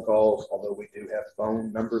do phone calls, although we do have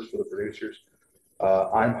phone numbers for the producers.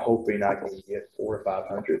 I'm hoping I can get 400 or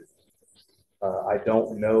 500. I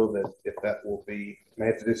don't know that if that will be, may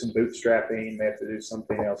have to do some bootstrapping, may have to do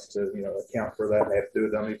something else to, account for that. May have to do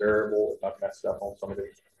a dummy variable, if I've messed up on some of the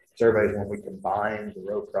surveys when we combine the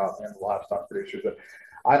row crop and the livestock producers. But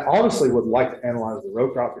I honestly would like to analyze the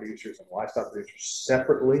row crop producers and livestock producers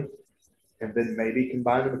separately and then maybe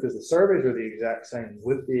combine them, because the surveys are the exact same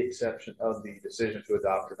with the exception of the decision to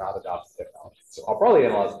adopt or not adopt the technology. So I'll probably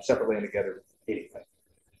analyze them separately and together anyway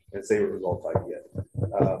and see what results I get.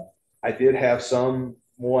 I did have someone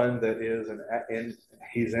that is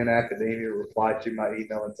he's in academia reply to my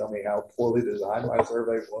email and tell me how poorly designed my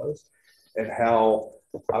survey was and how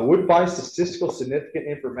I would find statistical significant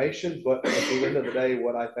information, but at the end of the day,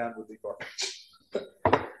 what I found would be garbage.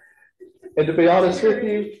 And to be honest with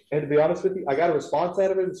you, I got a response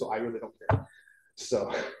out of it, so I really don't care.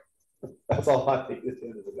 So that's all I think at the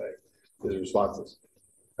end of the day is responses.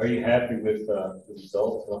 Are you happy with the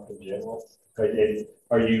results in general?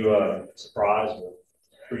 Are you surprised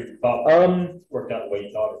or you thought worked out the way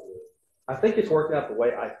you thought it would? I think it's working out the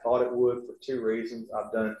way I thought it would for 2 reasons.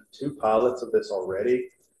 I've done 2 pilots of this already,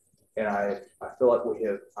 and I feel like we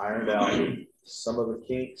have ironed out some of the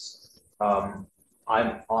kinks.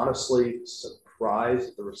 I'm honestly surprised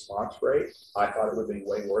at the response rate. I thought it would be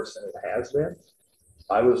way worse than it has been.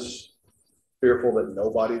 I was fearful that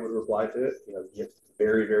nobody would reply to it. Get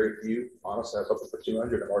very, very few. Honestly, I was hoping for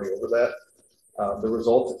 200. I'm already over that. The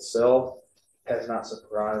result itself has not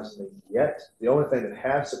surprised me yet. The only thing that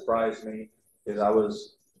has surprised me is I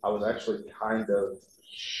was actually kind of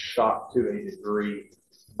shocked to a degree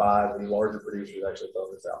by the larger producers actually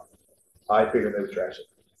throwing this out. I figured they would trash it.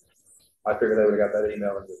 I figured they would have got that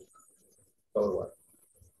email and just throw it away.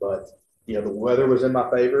 But the weather was in my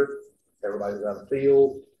favor. Everybody's out in the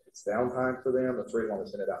field. It's downtime for them. That's the reason I want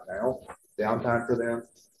to send it out now. Downtime for them.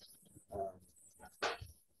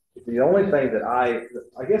 The only thing that I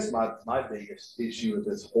guess my biggest issue with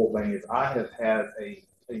this whole thing is I have had a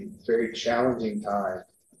very challenging time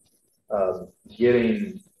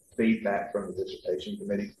getting feedback from the dissertation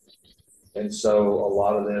committee. And so a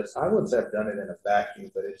lot of this, I wouldn't say I've done it in a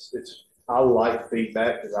vacuum, but I like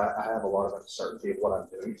feedback because I have a lot of uncertainty of what I'm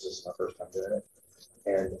doing because this is my first time doing it.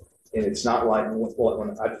 And it's not like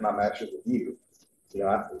when I did my master's with you. You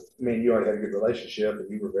already had a good relationship and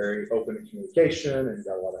you were very open in communication and you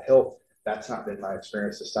got a lot of help. That's not been my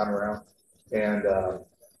experience this time around. And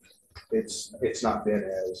it's not been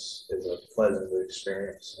as a pleasant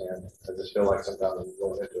experience. And I just feel like sometimes I'm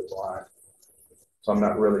going into it blind. So I'm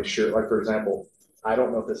not really sure. Like, for example, I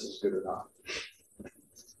don't know if this is good or not.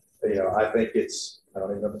 I think I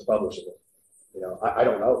don't even know if it's publishable. I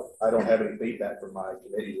don't know. I don't have any feedback from my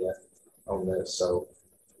committee yet on this. So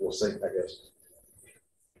we'll see, I guess.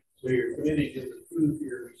 So your committee did approve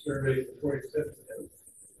your survey before you sent it out?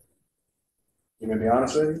 You gonna be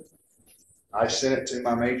honest with you? I sent it to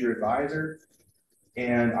my major advisor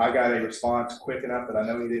and I got a response quick enough that I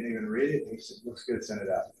know he didn't even read it. He said, looks good, send it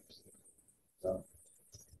out. So,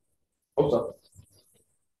 hope so.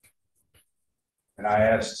 And I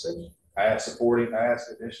asked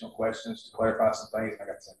additional questions to clarify some things. I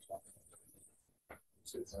got the same response.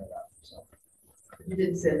 Send it out. So. You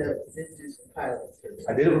didn't send up, you didn't do some pilots.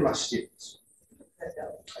 I did it with my students. I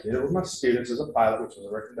did it with my students as a pilot, which was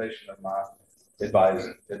a recommendation of my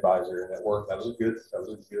advisor, and it worked. That was a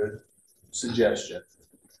good suggestion.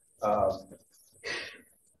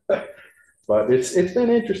 But it's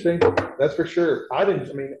been interesting, that's for sure. I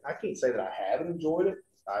can't say that I haven't enjoyed it.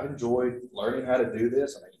 I've enjoyed learning how to do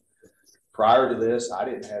this. Prior to this, I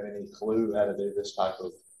didn't have any clue how to do this type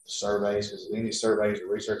of surveys, because any surveys or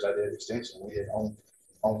research I did extension, we did on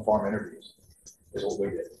farm interviews is what we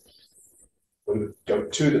did. We would go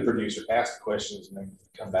to the producer, ask the questions, and then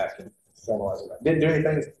come back and formalize it. Didn't do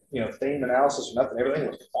anything, theme analysis or nothing. Everything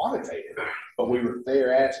was quantitative, but we were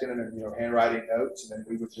there asking and handwriting notes, and then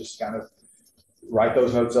we would just kind of write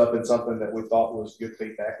those notes up in something that we thought was good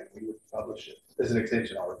feedback, and we would publish it as an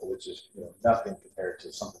extension article, which is nothing compared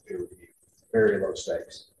to something peer reviewed. Very low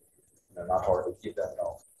stakes. Not hard to get that at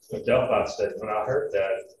all. What Delphi said when I heard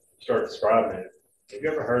that, started describing it, Have you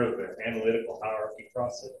ever heard of the analytical hierarchy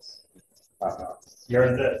process? Uh-huh. You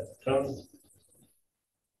heard of that, Tony?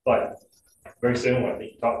 But very similar, I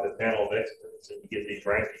think you talk to a panel of experts and you get these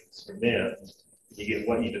rankings from them, you get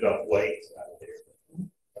what you develop weights out of there.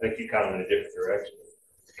 I think you kind of in a different direction.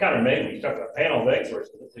 It's kind of amazing, you talk about a panel of experts,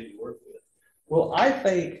 but that's who you work with. Well, I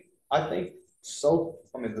think so.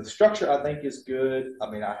 I mean, the structure I think is good. I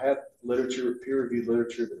mean, I have literature, peer-reviewed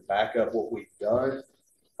literature to back up what we've done.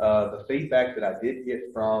 The feedback that I did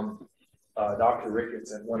get from Dr.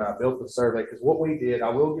 Ricketts and when I built the survey, because what we did, I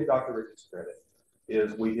will give Dr. Ricketts credit,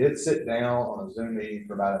 is we did sit down on a Zoom meeting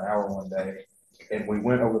for about an hour one day, and we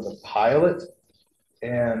went over the pilot,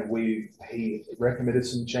 and he recommended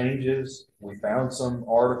some changes. We found some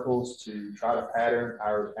articles to try to pattern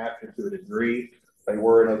our action to a degree. They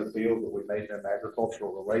were in other fields, but we made them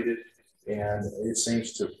agricultural related, and it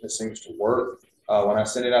seems to work. When I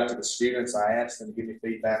sent it out to the students, I asked them to give me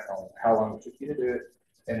feedback on how long it took you to do it,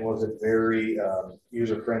 and was it very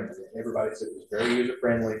user friendly. Everybody said it was very user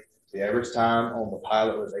friendly. The average time on the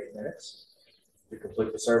pilot was 8 minutes to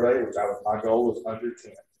complete the survey, which my goal was under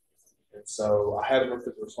 10. And so I haven't looked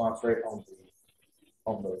at the response rate on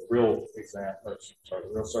the real exam, or sorry,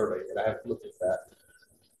 the real survey yet. I haven't looked at that,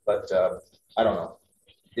 but I don't know.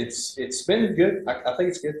 It's been good. I think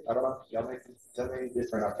it's good. I don't know. Y'all may tell me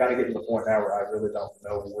different. I'm kind of getting to the point now where I really don't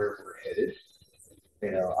know where we're headed.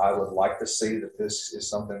 You know, I would like to see that this is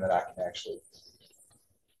something that I can actually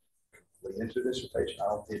lead into dissertation. I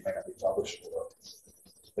don't think it may not be publishable.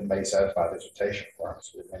 It may satisfy dissertation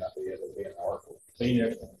requirements, but it may not be able to be an article.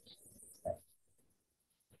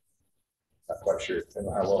 Not quite sure.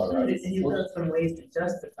 How well I write. And you've got some ways to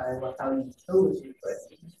justify how you chose your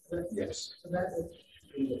questions. Yes. So that would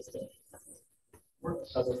be the thing.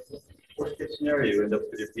 Worst case scenario, you end up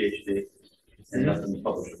with your PhD and nothing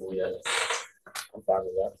publishable yet. I'm fine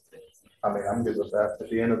with that. I mean, I'm good with that. At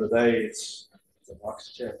the end of the day, it's a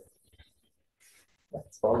box to check. That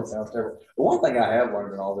probably sounds terrible. The one thing I have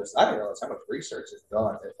learned in all this, I didn't realize how much research is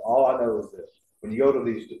done. All I know is that when you go to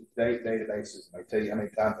these databases, they tell you how many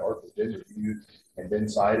times articles been reviewed and been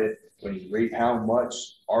cited. When you read how much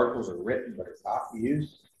articles are written but are not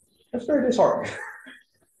used, that's very disheartening.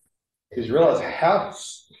 Because you realize how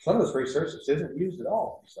some of this research isn't used at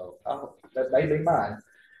all. So that may be mine.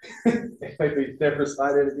 It may be never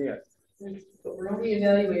cited again. But we're only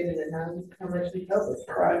evaluated on how much we publish.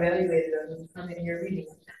 We're evaluated on how many you're reading.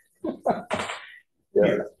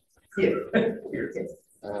 Yeah. Here.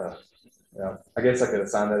 Yeah, I guess I could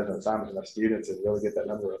assign that as an assignment to my students and really get that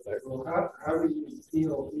number up there. Well, how do you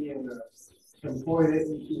feel being employed at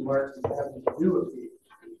UT Martin having to do a PhD?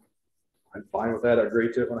 I'm fine with that. I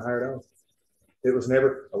agreed to it when I hired on. It was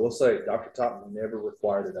never, I will say, Dr. Totten never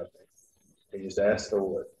required it of me. He just asked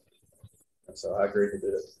for it. And so I agreed to do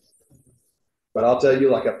it. But I'll tell you,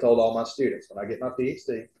 like I've told all my students, when I get my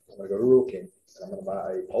PhD, I'm going to go to Rural King and I'm going to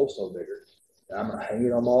buy a postal digger and I'm going to hang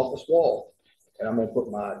it on my office wall. And I'm going to put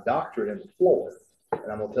my doctorate in the floor. And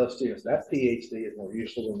I'm going to tell students that PhD is more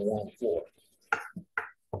useful than the one on the floor.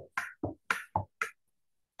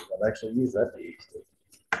 I've actually used that PhD.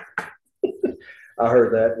 I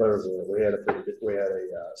heard that we had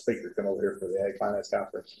a speaker come over here for the Ag Finance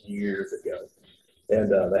Conference years ago.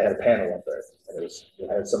 And they had a panel up there. And it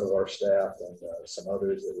had some of our staff and some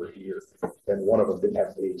others that were here. And one of them didn't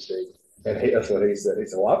have a PhD. And that's what he said. He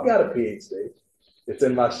said, well, I've got a PhD. It's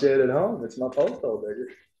in my shed at home. It's my postal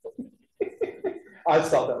digger. I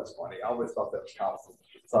just thought that was funny. I always thought that was comical.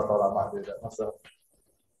 So I thought I might do that myself.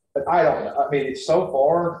 But I don't know. I mean, it's so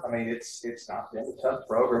far, I mean, it's not been a tough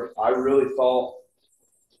program. I really thought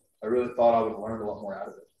I would learn a lot more out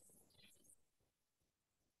of it.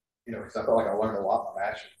 You know, because I felt like I learned a lot in my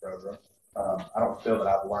master's program. I don't feel that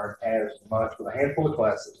I've learned as much with a handful of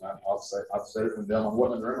classes. And I've said it from them. I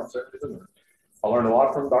wasn't in the room. I've said it in the room. I learned a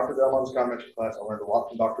lot from Dr. Delmont's convention class. I learned a lot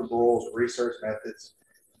from Dr. Broyles' research methods,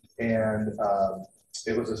 and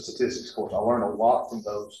it was a statistics course. I learned a lot from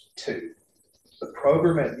those two. The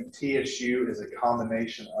program at TSU is a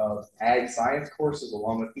combination of ag science courses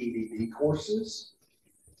along with EDD courses.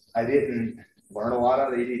 I didn't learn a lot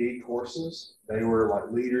out of the EDD courses. They were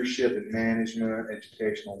like leadership and management,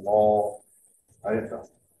 educational law. I didn't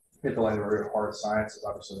feel like they were really hard sciences.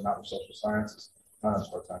 Obviously, they're not the social sciences. Not as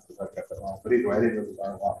hard science because I got that wrong. But either way, I didn't really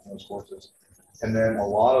learn a lot from those courses. And then a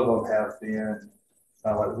lot of them have been,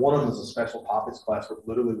 like one of them is a special topics class with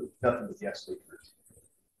literally nothing but guest speakers.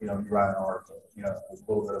 You know, you write an article, you know, a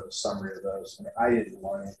little bit of a summary of those. I mean, I didn't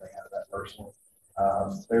learn anything out of that personally.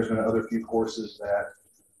 There's been other few courses that,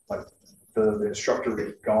 like, the instructor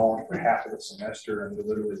was gone for half of the semester and we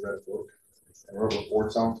literally read a book and wrote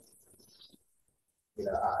reports on. you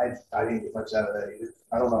know, I didn't get much out of that either.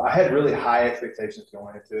 I don't know. I had really high expectations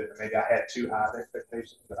going into it. And maybe I had too high of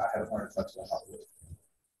expectations, but I haven't learned as much as I thought I would.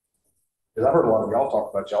 Because I've heard a lot of y'all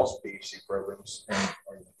talk about y'all's PhD programs and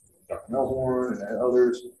Dr. Melhorn and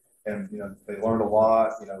others, and you know they learned a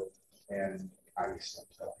lot, you know, and I just don't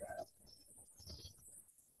feel like I have.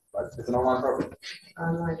 But it's an online program.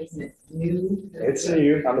 Online, isn't it new? It's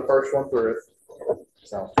new. I'm the first one through it.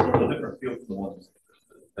 So A little different feel from the ones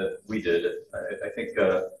that we did. I think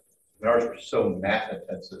ours were so math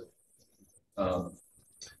intensive. well,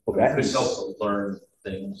 It couldn't help but learn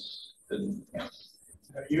things. And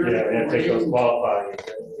Yeah, take those qualifying.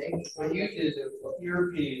 When you did it,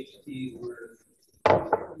 your PhD were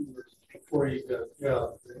before you got a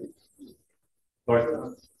job, right?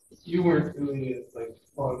 You weren't doing it like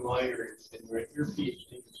online or anything, right? Your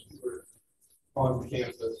PhDs were on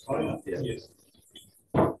campus. Oh, yeah. Yes.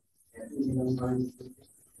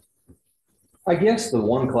 I guess the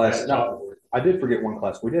one class. No, I did forget one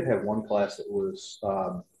class. We did have one class that was.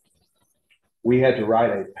 We had to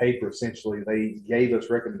write a paper. Essentially, they gave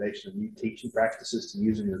us recommendations of new teaching practices to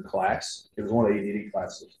use in your class. It was one of the ADD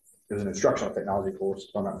classes. It was an instructional technology course,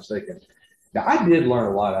 if I'm not mistaken. Now, I did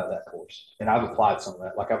learn a lot out of that course, and I've applied some of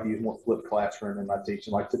that. Like I've used more flipped classroom in my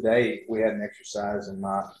teaching. Like today, we had an exercise in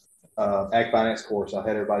my ag finance course. I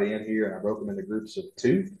had everybody in here, and I broke them into groups of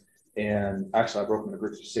 2. And actually, I broke them into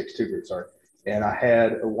groups of 6, 2 groups, sorry. And I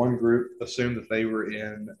had one group assume that they were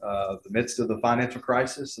in the midst of the financial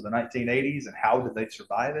crisis of the 1980s and how did they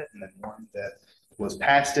survive it? And then one that was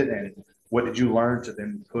past it and what did you learn to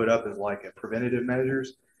then put up as like a preventative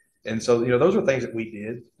measures? And so, you know, those are things that we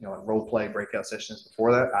did, you know, like role play breakout sessions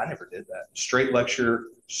before that. I never did that. Straight lecture,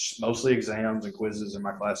 mostly exams and quizzes in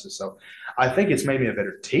my classes. So I think it's made me a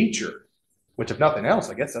better teacher, which if nothing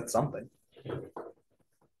else, I guess that's something.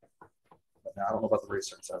 I don't know about the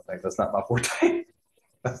research. I think that's not my forte.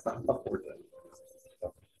 That's not my forte.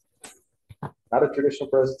 Not a traditional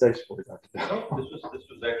presentation for you, Dr. no, this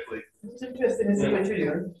was actually. It's interesting to see what you're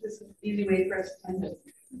doing. It's an easy way for us to find it.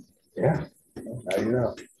 Yeah. Now you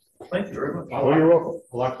know. Thank you very much. Oh, you're welcome.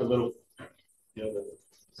 I like the little, you know, the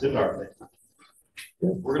seminar thing.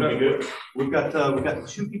 We're gonna. We've got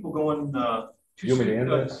 2 people going. You want me to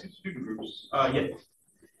end this? 2 student groups. Yeah.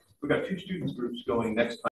 We've got 2 student groups going next time.